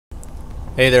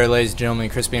Hey there, ladies and gentlemen,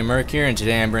 Crispy-the-Merc here, and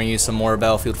today I'm bringing you some more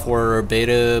Battlefield 4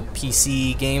 beta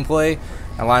PC gameplay.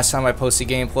 And last time I posted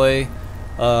gameplay,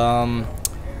 the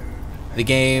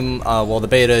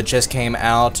beta just came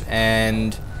out,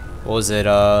 and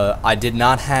I did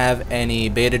not have any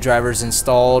beta drivers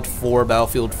installed for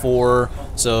Battlefield 4,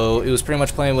 so it was pretty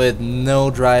much playing with no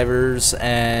drivers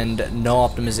and no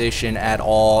optimization at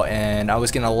all, and I was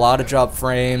getting a lot of drop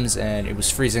frames, and it was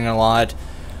freezing a lot.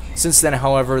 Since then,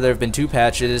 however, there have been 2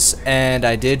 patches, and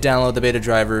I did download the beta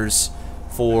drivers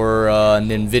for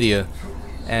Nvidia,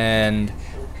 and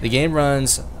the game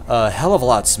runs a hell of a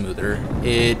lot smoother.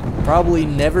 It probably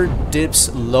never dips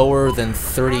lower than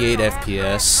 38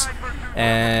 FPS,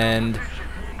 and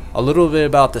a little bit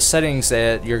about the settings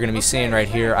that you're going to be seeing right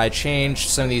here. I changed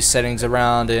some of these settings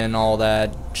around and all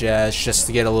that jazz just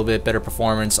to get a little bit better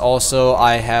performance. Also,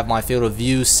 I have my field of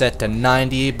view set to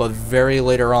 90, but very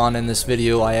later on in this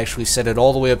video I actually set it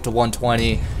all the way up to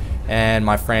 120, and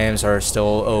my frames are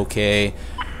still okay.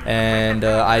 And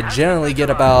I generally get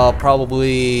about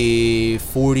probably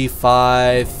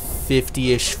 45,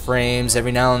 50-ish frames.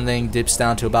 Every now and then dips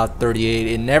down to about 38.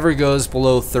 It never goes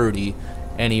below 30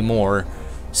 anymore.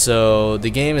 So the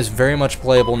game is very much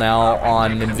playable now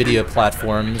on Nvidia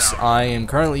platforms. I am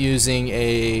currently using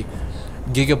a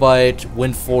Gigabyte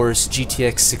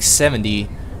GTX 670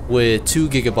 with 2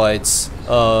 gigabytes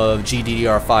of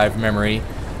GDDR5 memory.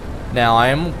 Now I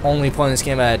am only playing this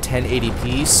game at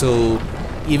 1080p, so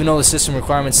even though the system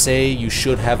requirements say you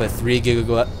should have a 3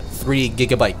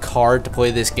 gigabyte card to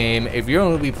play this game, if you're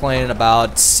only be playing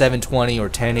about 720 or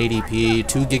 1080p,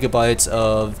 2 gigabytes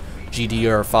of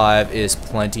GDDR5 is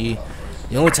plenty.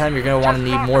 The only time you're going to want to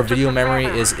need more video memory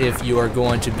is if you are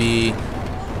going to be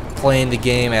playing the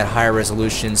game at higher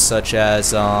resolutions, such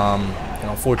as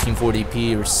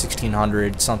 1440p or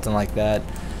 1600, something like that.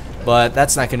 But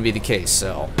that's not going to be the case,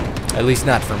 so at least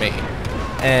not for me.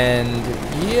 And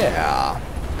yeah.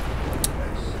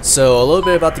 So a little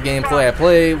bit about the gameplay. I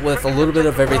play with a little bit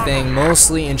of everything,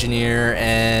 mostly engineer,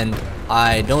 and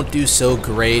I don't do so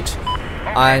great.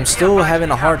 I'm still having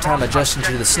a hard time adjusting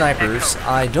to the snipers.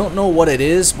 I don't know what it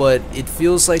is, but it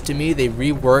feels like to me they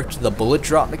reworked the bullet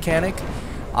drop mechanic.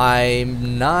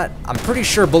 I'm pretty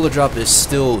sure bullet drop is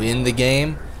still in the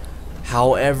game.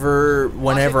 However,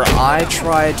 whenever I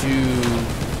try to,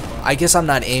 I guess I'm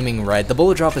not aiming right. The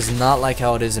bullet drop is not like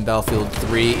how it is in Battlefield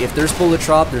 3. If there's bullet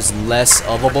drop, there's less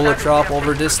of a bullet drop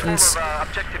over distance.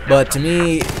 But to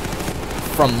me,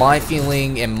 from my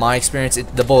feeling and my experience,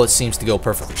 the bullet seems to go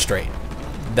perfectly straight.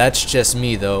 That's just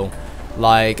me though.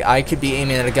 Like, I could be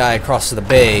aiming at a guy across the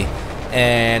bay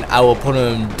and I will put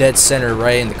him dead center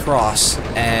right in the cross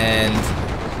and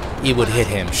it would hit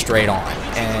him straight on.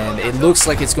 And it looks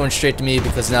like it's going straight to me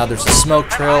because now there's a smoke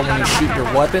trail when you shoot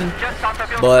your weapon.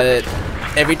 But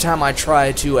every time I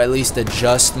try to at least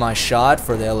adjust my shot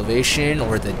for the elevation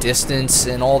or the distance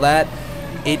and all that,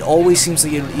 it always seems to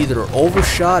get either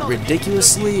overshot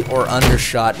ridiculously or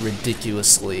undershot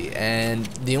ridiculously, and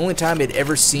the only time it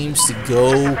ever seems to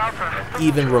go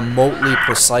even remotely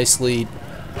precisely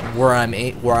where I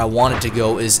want it to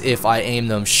go is if I aim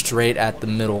them straight at the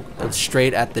middle,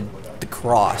 straight at the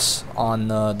cross on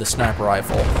the sniper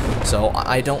rifle. So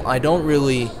I don't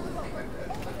really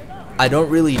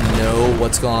know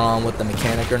what's going on with the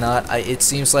mechanic or not. It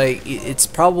seems like it's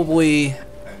probably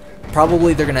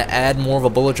they're gonna add more of a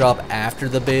bullet drop after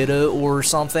the beta or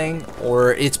something,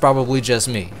 or it's probably just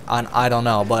me. I don't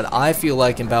know, but I feel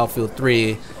like in Battlefield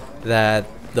 3 that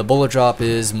the bullet drop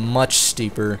is much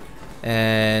steeper,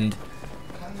 and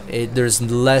there's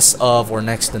less of or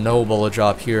next to no bullet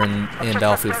drop here in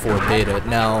Battlefield 4 beta.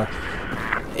 Now,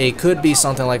 it could be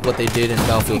something like what they did in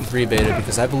Battlefield 3 beta,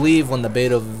 because I believe when the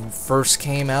beta first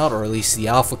came out, or at least the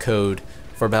alpha code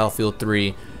for Battlefield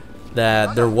 3,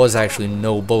 that there was actually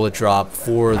no bullet drop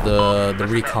for the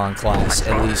recon class,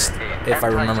 at least if I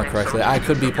remember correctly. I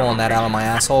could be pulling that out of my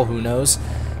asshole, who knows.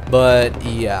 But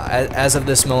yeah, as of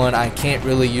this moment, I can't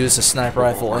really use a sniper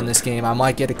rifle in this game. I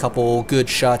might get a couple good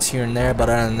shots here and there, but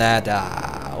other than that,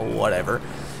 whatever.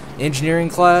 The engineering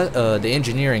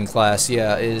class,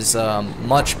 yeah, is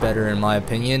much better in my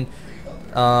opinion.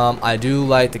 I do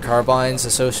like the carbines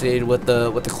associated with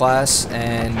the class,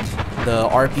 and the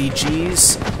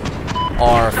RPGs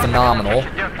are phenomenal.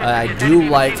 I do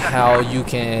like how you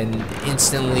can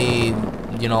instantly,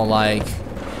 like,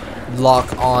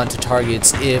 lock on to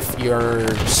targets if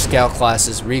your scout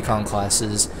classes, recon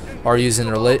classes, are using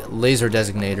their laser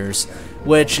designators,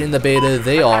 which in the beta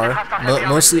they are.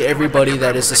 Mostly everybody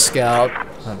that is a scout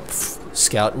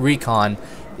recon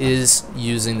is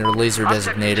using their laser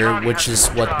designator, which is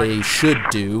what they should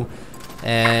do.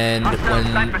 And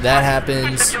when that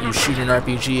happens, you shoot an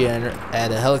RPG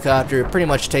at a helicopter, it pretty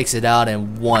much takes it out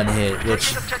in one hit,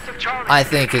 which I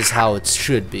think is how it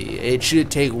should be. It should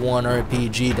take one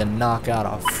RPG to knock out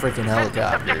a freaking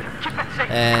helicopter.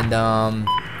 And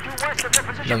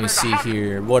let me see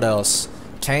here, what else?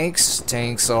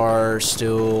 Tanks are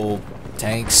still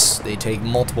tanks. They take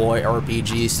multiple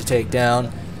RPGs to take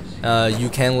down. You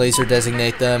can laser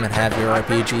designate them and have your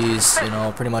RPGs, you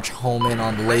know, pretty much home in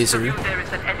on the laser.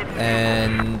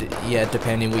 And yeah,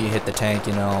 depending where you hit the tank,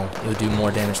 you know, you'll do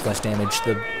more damage, less damage.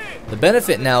 The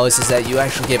benefit now is that you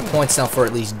actually get points now for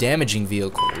at least damaging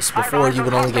vehicles. Before, you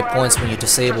would only get points when you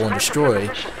disable and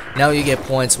destroy. Now you get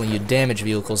points when you damage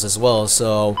vehicles as well.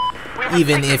 So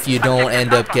even if you don't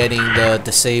end up getting the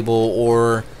disable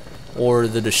or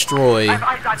the destroy,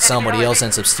 somebody else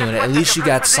ends up stealing it, at least you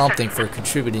got something for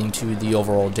contributing to the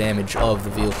overall damage of the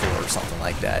vehicle or something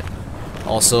like that.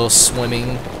 Also,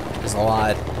 swimming is a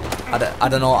lot. I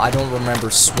don't know, I don't remember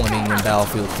swimming in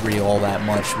Battlefield 3 all that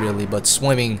much really, but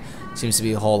swimming seems to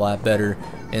be a whole lot better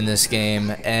in this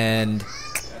game. And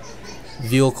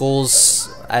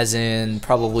vehicles, as in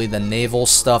probably the naval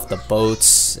stuff, the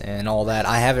boats and all that,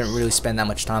 I haven't really spent that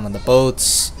much time on the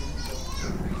boats.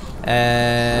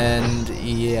 And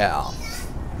yeah,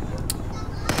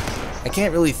 I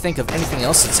can't really think of anything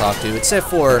else to talk to except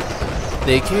for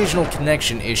the occasional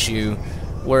connection issue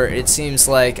where it seems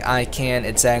like I can't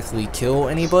exactly kill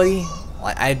anybody.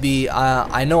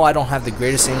 I know I don't have the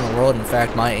greatest aim in the world. In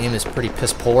fact, my aim is pretty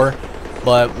piss poor,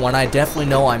 but when I definitely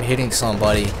know I'm hitting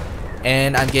somebody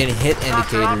and I'm getting hit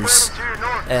indicators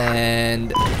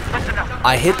and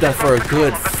I hit them for a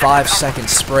good 5-second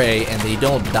spray and they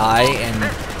don't die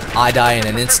and I die in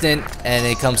an instant, and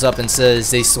it comes up and says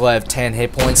they still have 10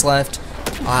 hit points left,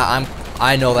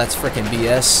 I know that's freaking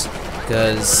BS,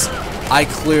 because I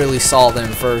clearly saw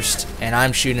them first and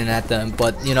I'm shooting at them.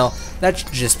 But you know, that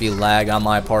should just be lag on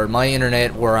my part. My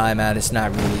internet where I'm at is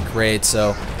not really great,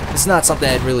 so it's not something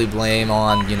I'd really blame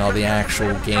on, you know, the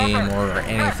actual game or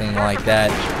anything like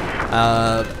that,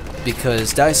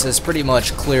 because DICE has pretty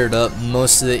much cleared up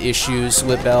most of the issues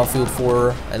with Battlefield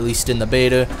 4, at least in the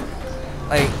beta.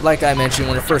 Like I mentioned,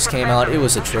 when it first came out, it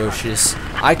was atrocious.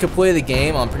 I could play the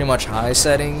game on pretty much high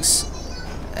settings,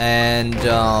 and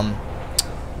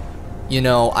you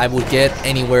know, I would get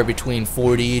anywhere between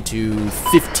 40 to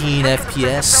 15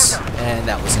 FPS, and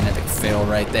that was an epic fail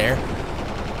right there.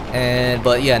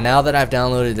 But yeah, now that I've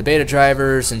downloaded the beta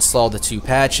drivers, installed the 2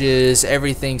 patches,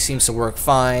 everything seems to work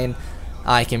fine.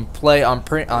 I can play on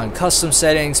custom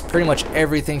settings, pretty much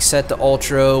everything set to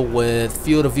ultra with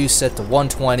field of view set to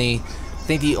 120. I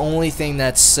think the only thing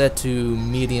that's set to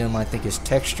medium, I think, is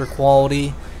texture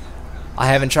quality. I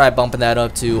haven't tried bumping that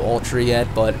up to ultra yet,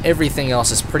 but everything else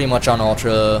is pretty much on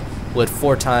ultra with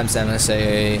 4 times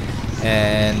MSA,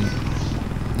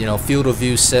 and you know, field of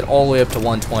view set all the way up to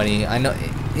 120. I know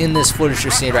in this footage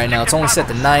you're seeing right now, it's only set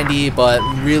to 90, but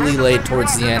really late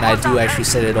towards the end, I do actually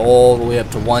set it all the way up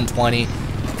to 120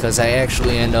 because I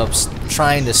actually end up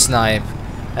trying to snipe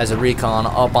as a recon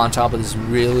up on top of this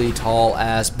really tall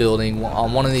ass building.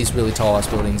 On one of these really tall ass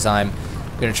buildings, I'm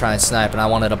gonna try and snipe, and I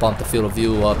wanted to bump the field of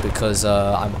view up because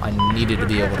I needed to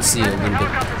be able to see a little bit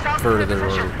further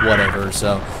or whatever.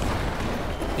 So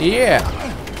yeah,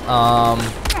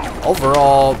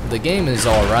 overall the game is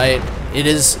alright. It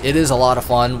is a lot of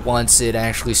fun once it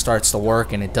actually starts to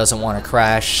work and it doesn't want to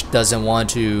crash, doesn't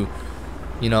want to,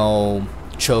 you know,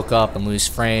 choke up and lose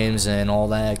frames and all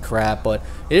that crap, but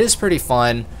it is pretty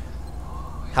fun.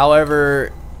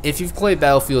 However, if you've played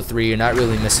Battlefield 3, you're not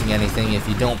really missing anything if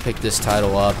you don't pick this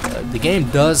title up. The game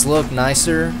does look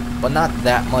nicer, but not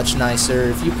that much nicer.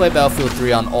 If you play Battlefield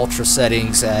 3 on ultra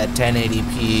settings at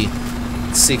 1080p,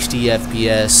 60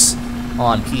 FPS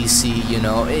on PC, you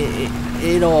know,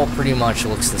 it all pretty much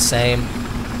looks the same.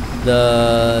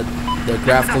 The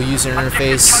graphical user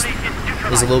interface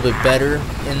is a little bit better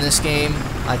in this game.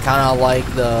 I kind of like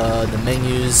the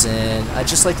menus, and I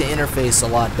just like the interface a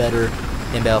lot better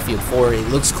in Battlefield 4. It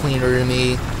looks cleaner to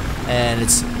me, and it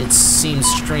seems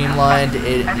streamlined.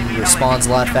 It responds a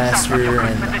lot faster,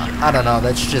 and I don't know,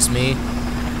 that's just me.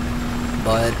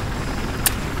 But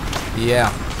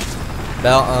yeah,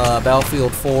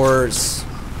 Battlefield 4 is,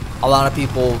 a lot of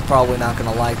people probably not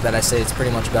gonna like that I say it's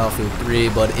pretty much Battlefield 3,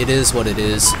 but it is what it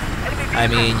is. I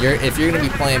mean, if you're gonna be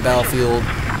playing Battlefield,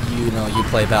 you know, you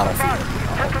play Battlefield.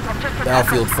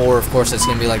 Battlefield 4, of course, it's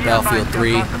gonna be like Battlefield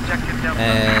 3,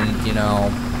 and you know,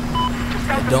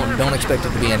 don't expect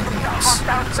it to be anything else.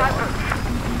 So,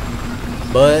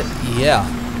 but yeah,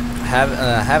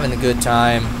 having a good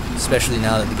time, especially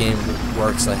now that the game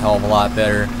works a hell of a lot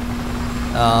better.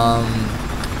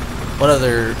 What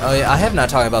other... Oh, yeah, I have not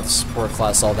talked about the support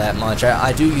class all that much.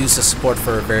 I do use the support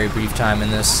for a very brief time in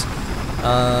this.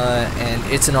 And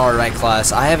it's an alright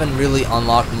class. I haven't really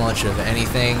unlocked much of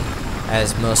anything,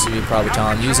 as most of you probably tell.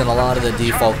 I'm using a lot of the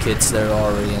default kits that are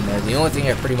already in there. The only thing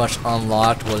I pretty much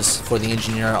unlocked was for the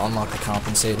engineer. I unlocked the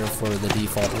compensator for the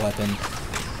default weapon.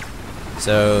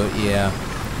 So, yeah.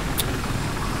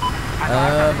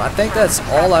 I think that's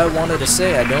all I wanted to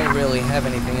say. I don't really have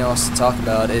anything else to talk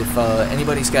about. If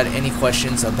anybody's got any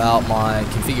questions about my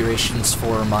configurations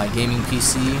for my gaming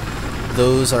PC,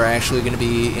 those are actually going to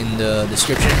be in the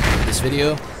description of this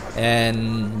video,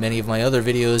 and many of my other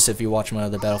videos. If you watch my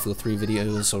other Battlefield 3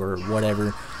 videos or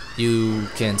whatever, you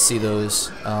can see those.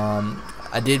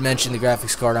 I did mention the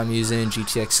graphics card I'm using,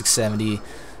 GTX 670.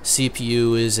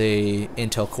 CPU is a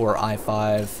Intel Core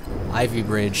i5 Ivy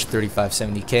Bridge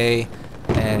 3570K,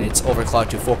 and it's overclocked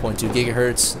to 4.2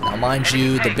 gigahertz. Now, mind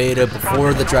you, the beta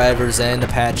before the drivers and the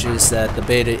patches, that the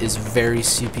beta is very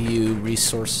CPU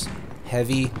resource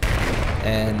heavy,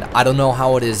 and I don't know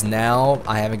how it is now.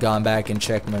 I haven't gone back and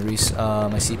checked my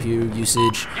my CPU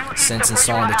usage since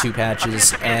installing the 2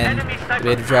 patches and the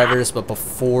beta drivers, but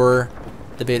before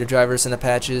the beta drivers and the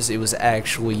patches, it was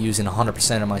actually using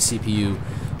 100% of my CPU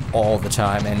all the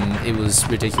time, and it was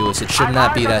ridiculous. It should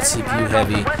not be that CPU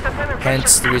heavy,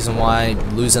 hence the reason why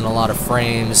losing a lot of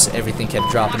frames. Everything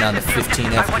kept dropping down to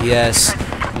 15 FPS.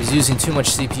 It was using too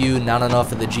much CPU, not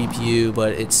enough of the GPU,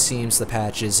 but it seems the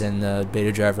patches and the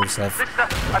beta drivers have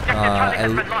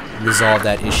resolved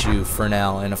that issue for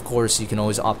now. And of course, you can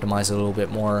always optimize it a little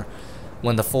bit more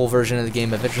when the full version of the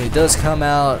game eventually does come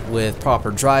out with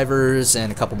proper drivers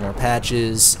and a couple more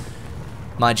patches.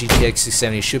 My GTX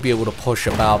 670 should be able to push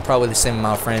about probably the same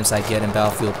amount of frames I get in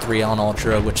Battlefield 3 on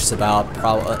Ultra, which is about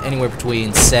anywhere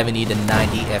between 70 to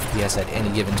 90 FPS at any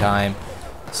given time.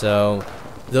 So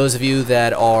those of you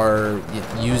that are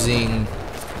using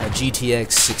a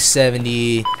GTX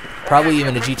 670, probably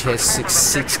even a GTX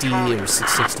 660 or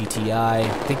 660 Ti, I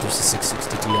think there's a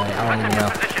 660 Ti, I don't even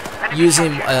know,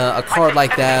 using a card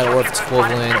like that, or if it's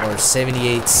equivalent, or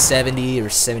 7870 or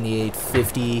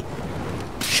 7850,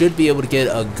 should be able to get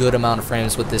a good amount of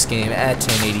frames with this game at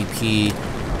 1080p.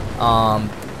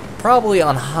 Probably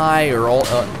on high or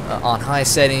on high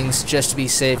settings, just to be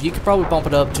safe. You could probably bump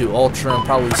it up to ultra and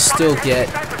probably still get,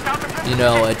 you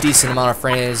know, a decent amount of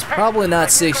frames. Probably not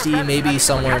 60, maybe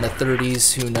somewhere in the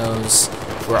 30s. Who knows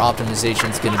where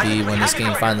optimization's going to be when this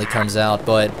game finally comes out,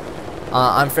 but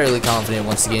I'm fairly confident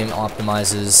once the game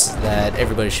optimizes that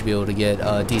everybody should be able to get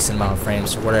a decent amount of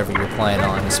frames for whatever you're playing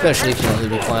on, especially if you're going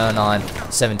to be playing on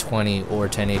 720 or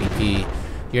 1080p.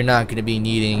 You're not going to be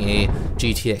needing a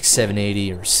GTX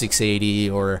 780 or 680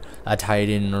 or a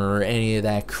Titan or any of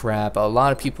that crap. A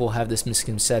lot of people have this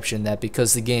misconception that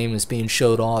because the game is being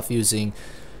showed off using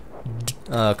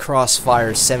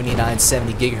Crossfire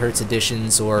 7970 gigahertz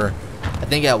editions, or I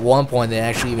think at one point they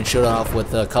actually even showed off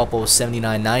with a couple of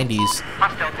 7990s,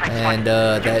 and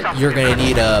that you're going to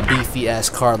need a beefy ass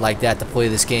card like that to play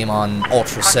this game on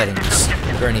ultra settings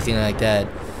or anything like that.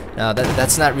 Now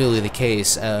that's not really the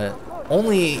case. You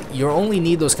only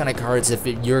need those kind of cards if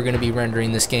you're going to be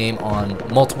rendering this game on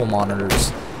multiple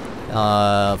monitors,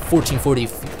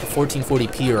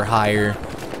 1440p or higher,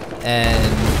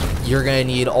 and you're going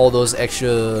to need all those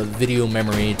extra video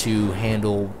memory to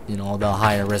handle, you know, the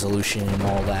higher resolution and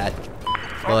all that.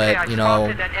 But, you know,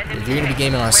 if you're going to be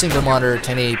gaming on a single monitor,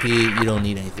 1080p, you don't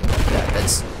need anything like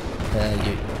that.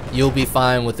 You'll be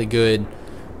fine with a good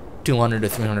 $200 to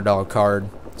 $300 card.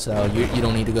 So you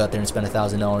don't need to go out there and spend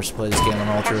 $1,000 to play this game on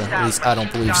Ultra. At least I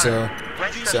don't believe so.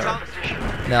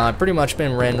 Now I've pretty much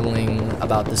been rambling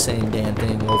about the same damn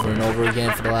thing over and over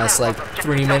again for the last like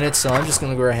 3 minutes. So I'm just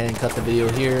gonna go ahead and cut the video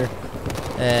here.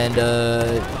 And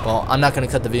well, I'm not gonna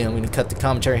cut the video. I'm gonna cut the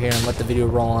commentary here and let the video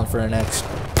roll on for the next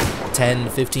 10 to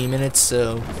 15 minutes.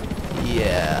 So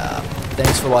yeah,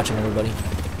 thanks for watching, everybody.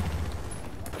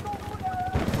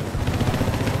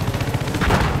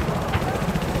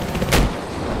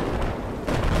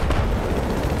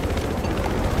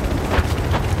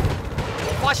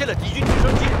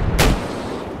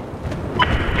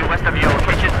 West of your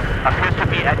location appears to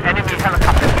be an enemy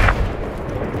helicopter.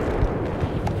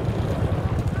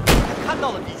 看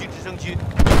到了敌军直升机。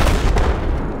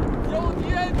有敌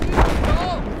人狙击手。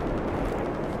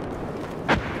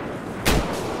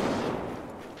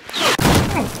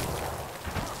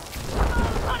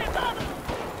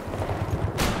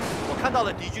我看到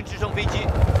了敌军直升飞机。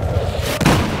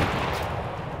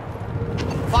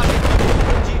发现敌军直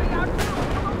升机。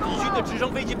敌军的直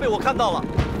升飞机被我看到了。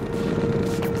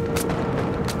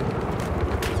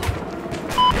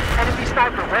 Enemy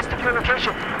sniper west of your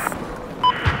location.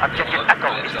 Objective Echo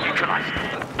is neutralized.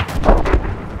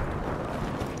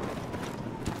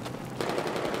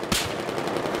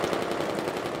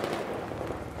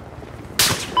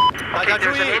 Okay,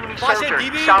 there's an enemy soldier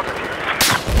south of you.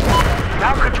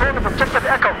 Now control of Objective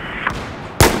Echo.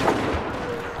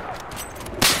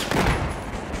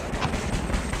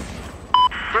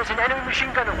 There's an enemy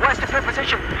machine gunner west of your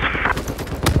position.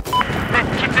 Then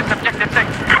keep this objective safe.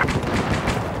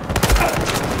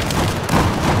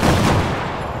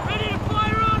 Ready to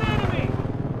fire on enemy!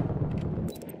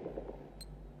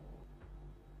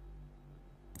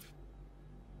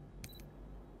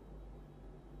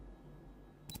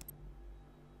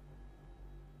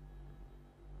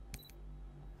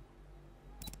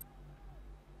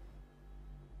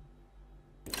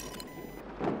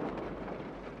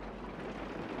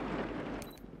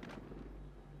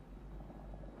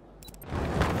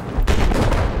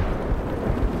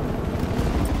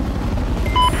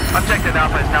 Objective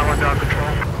Alpha is now under our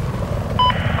control.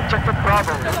 Objective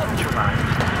Bravo is neutralized.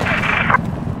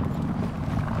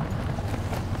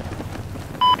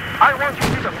 I want you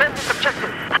to defend this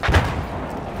objective.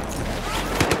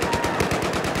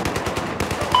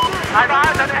 I've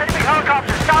eyes on an enemy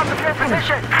helicopter south of your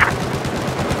position.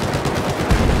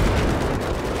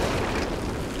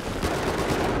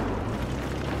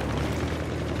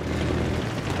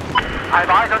 I've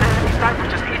eyes on an enemy sniper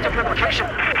just east of your location.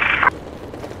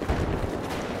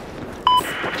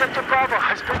 Objective Bravo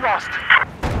has been lost.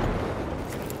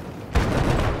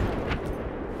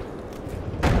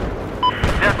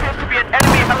 There appears to be an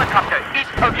enemy helicopter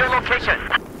east of your location.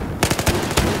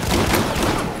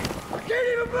 I can't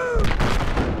even move!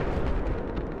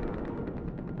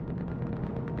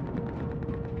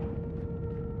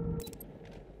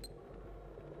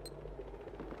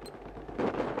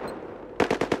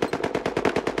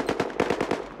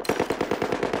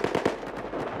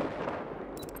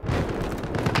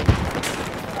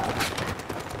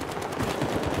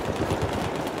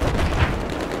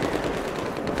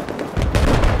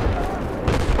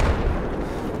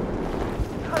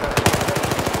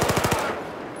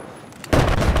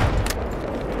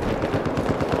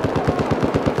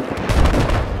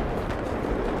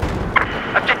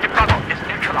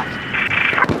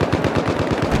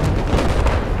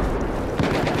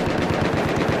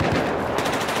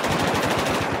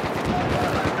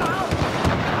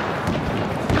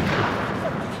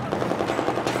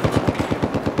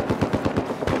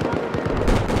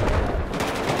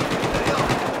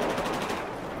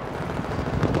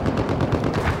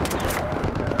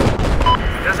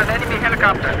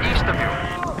 Helicopter east of you.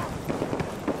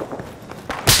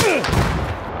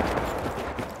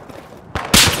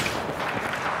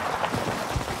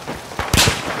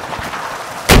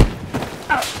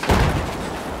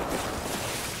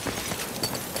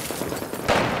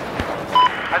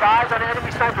 I've eyes on an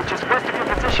enemy sniper just west of your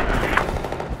position.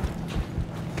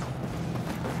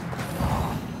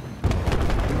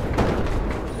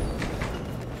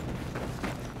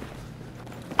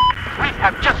 We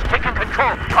have just taken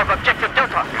control of Objective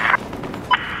Delta.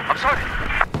 I'm sorry.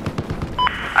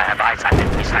 I have eyes on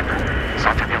enemy sniper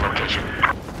south of your location.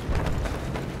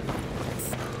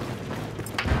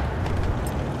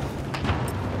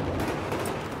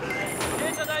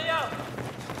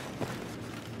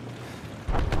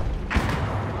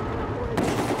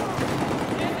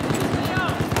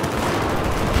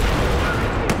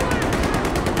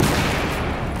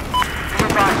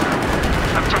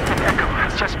 Objective Echo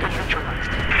has just been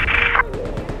neutralized.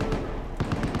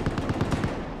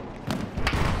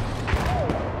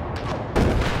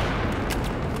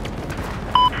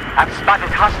 I've spotted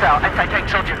hostile anti-tank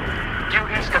soldier due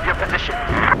east of your position.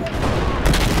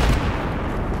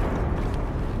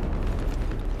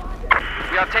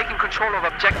 We are taking control of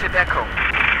Objective Echo.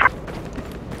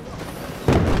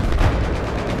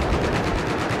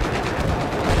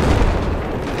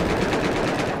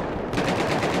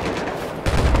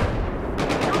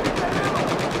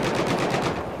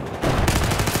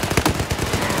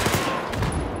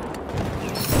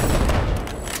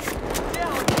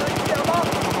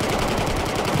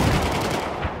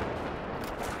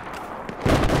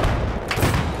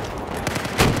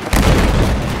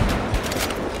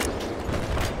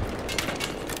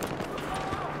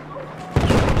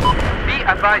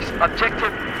 Advice,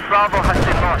 Objective Bravo has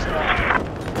been lost.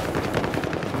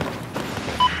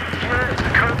 Here is the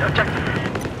current objective.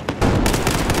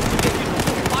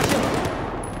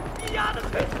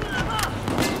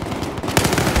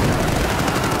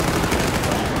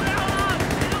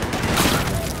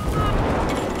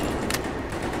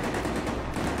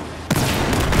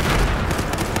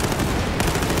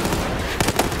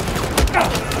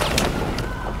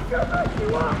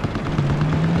 You are!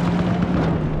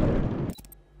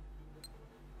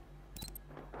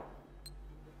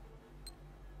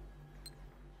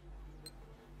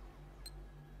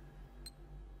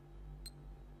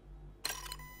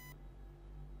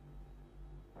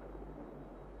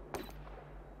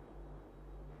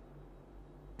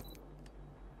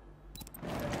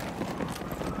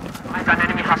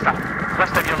 hostile,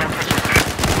 west of your location.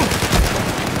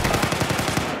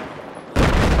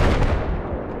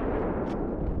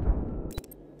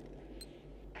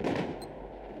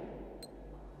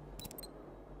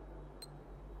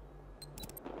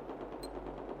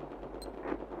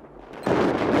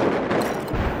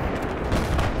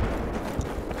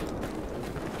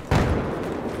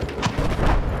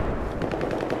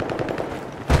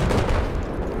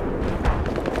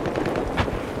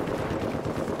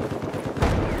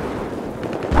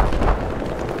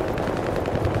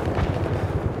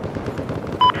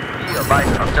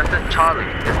 Objective Charlie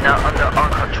is now under our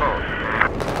control.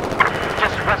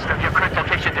 Just west of your current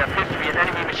location, there appears to be an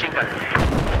enemy machine gun.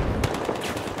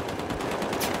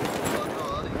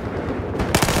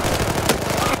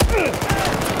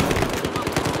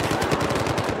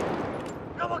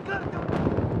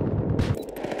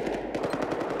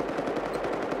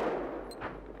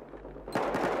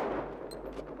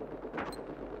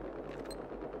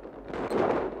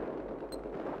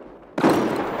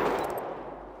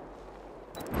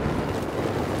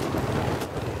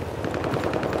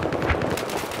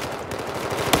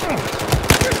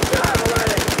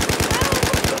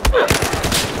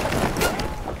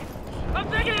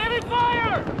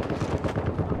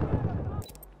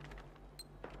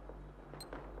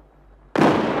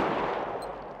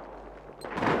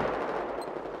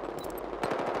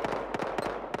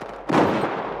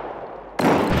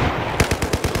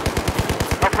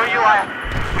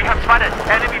 We have spotted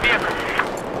enemy vehicle.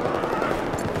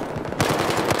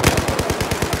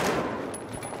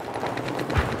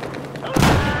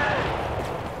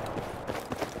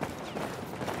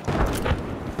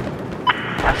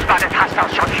 Have spotted hostile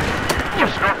structure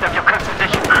just north of your current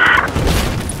position.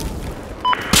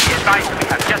 Be advised, we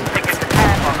have just taken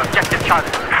control of objective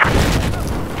Charlie.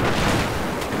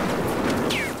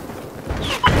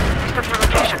 East of your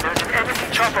location, there is an enemy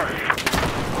chopper.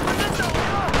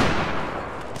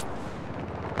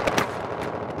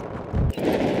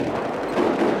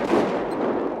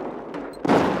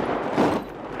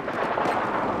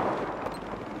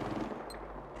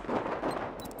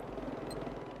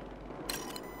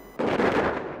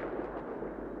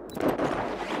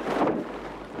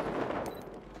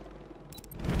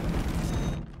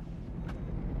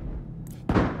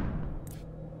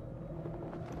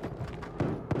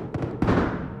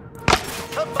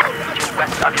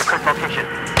 West of your current location,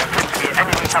 there appears to be an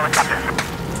enemy helicopter.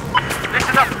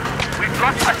 Listen up! We've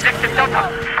lost objective Delta!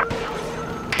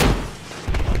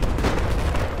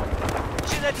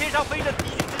 现在天上飞着敌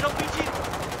军直升飞机。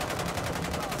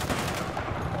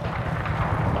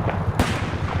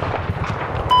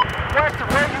West of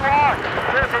where you are,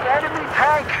 there's an enemy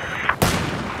tank!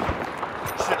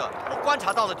 是的，我观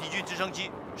察到了敌军直升机。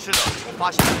是的，我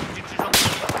发现了敌军直升机。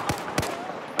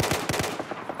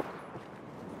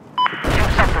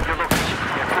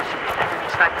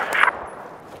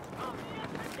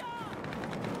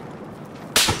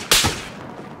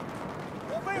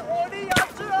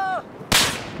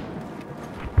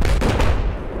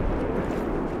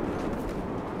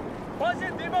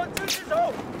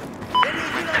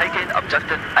 Taking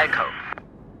objective Echo.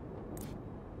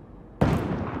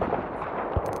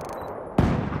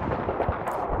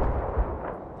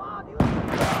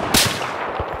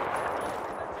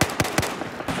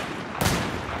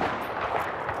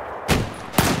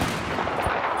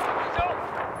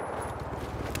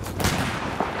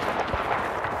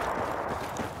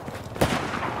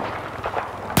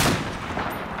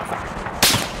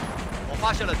我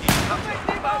发现了敌军。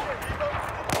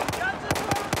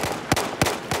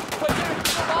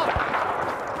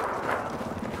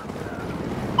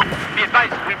 Be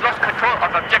advised, we've lost control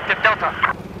of objective Delta.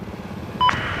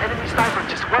 Enemy sniper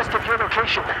just west of your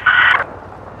location.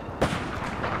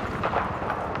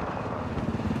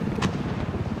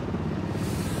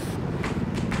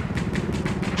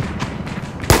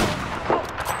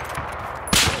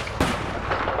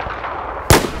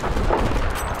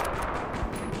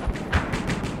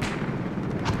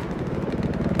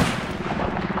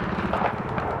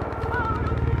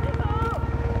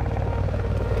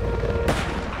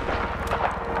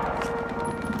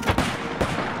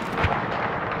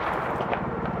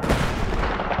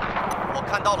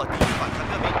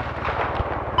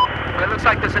 It looks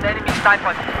like there's an enemy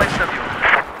sniper west of you.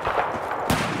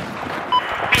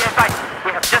 Be advised,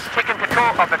 we have just taken control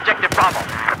of objective Bravo.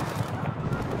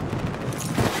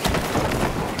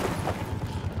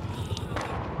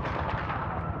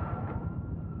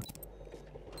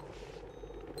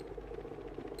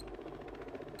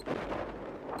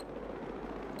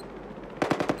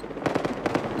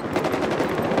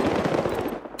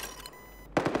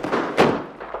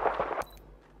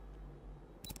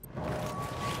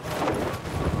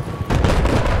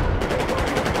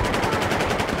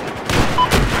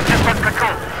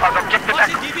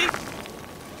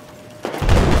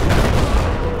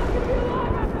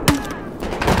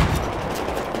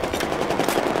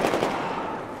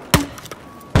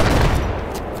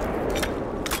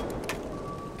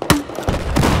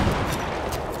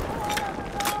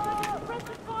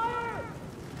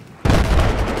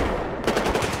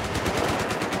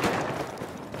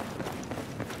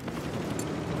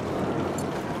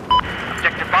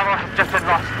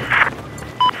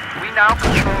 now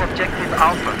control objective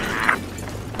Alpha.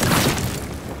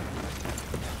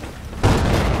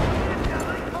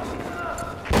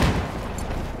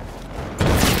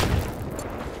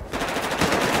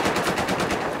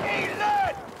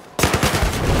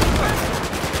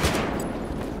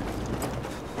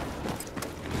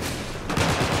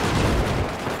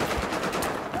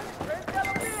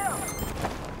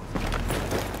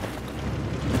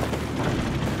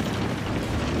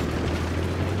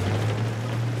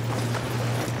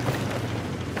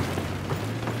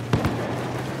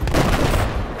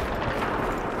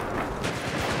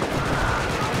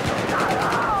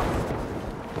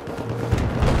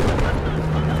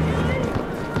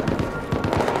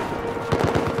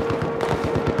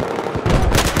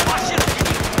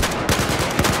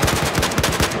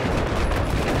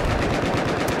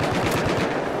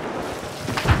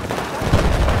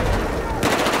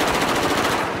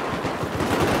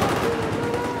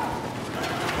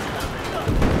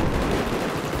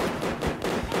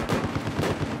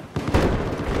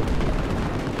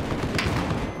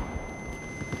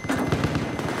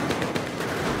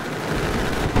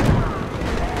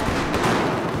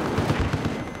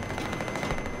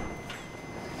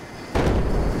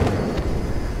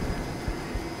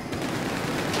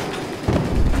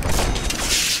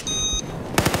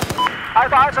 I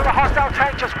have eyes on a hostile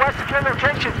tank just west of your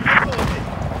location.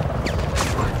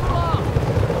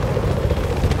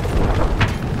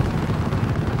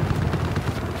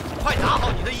 快拿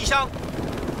好你的衣箱。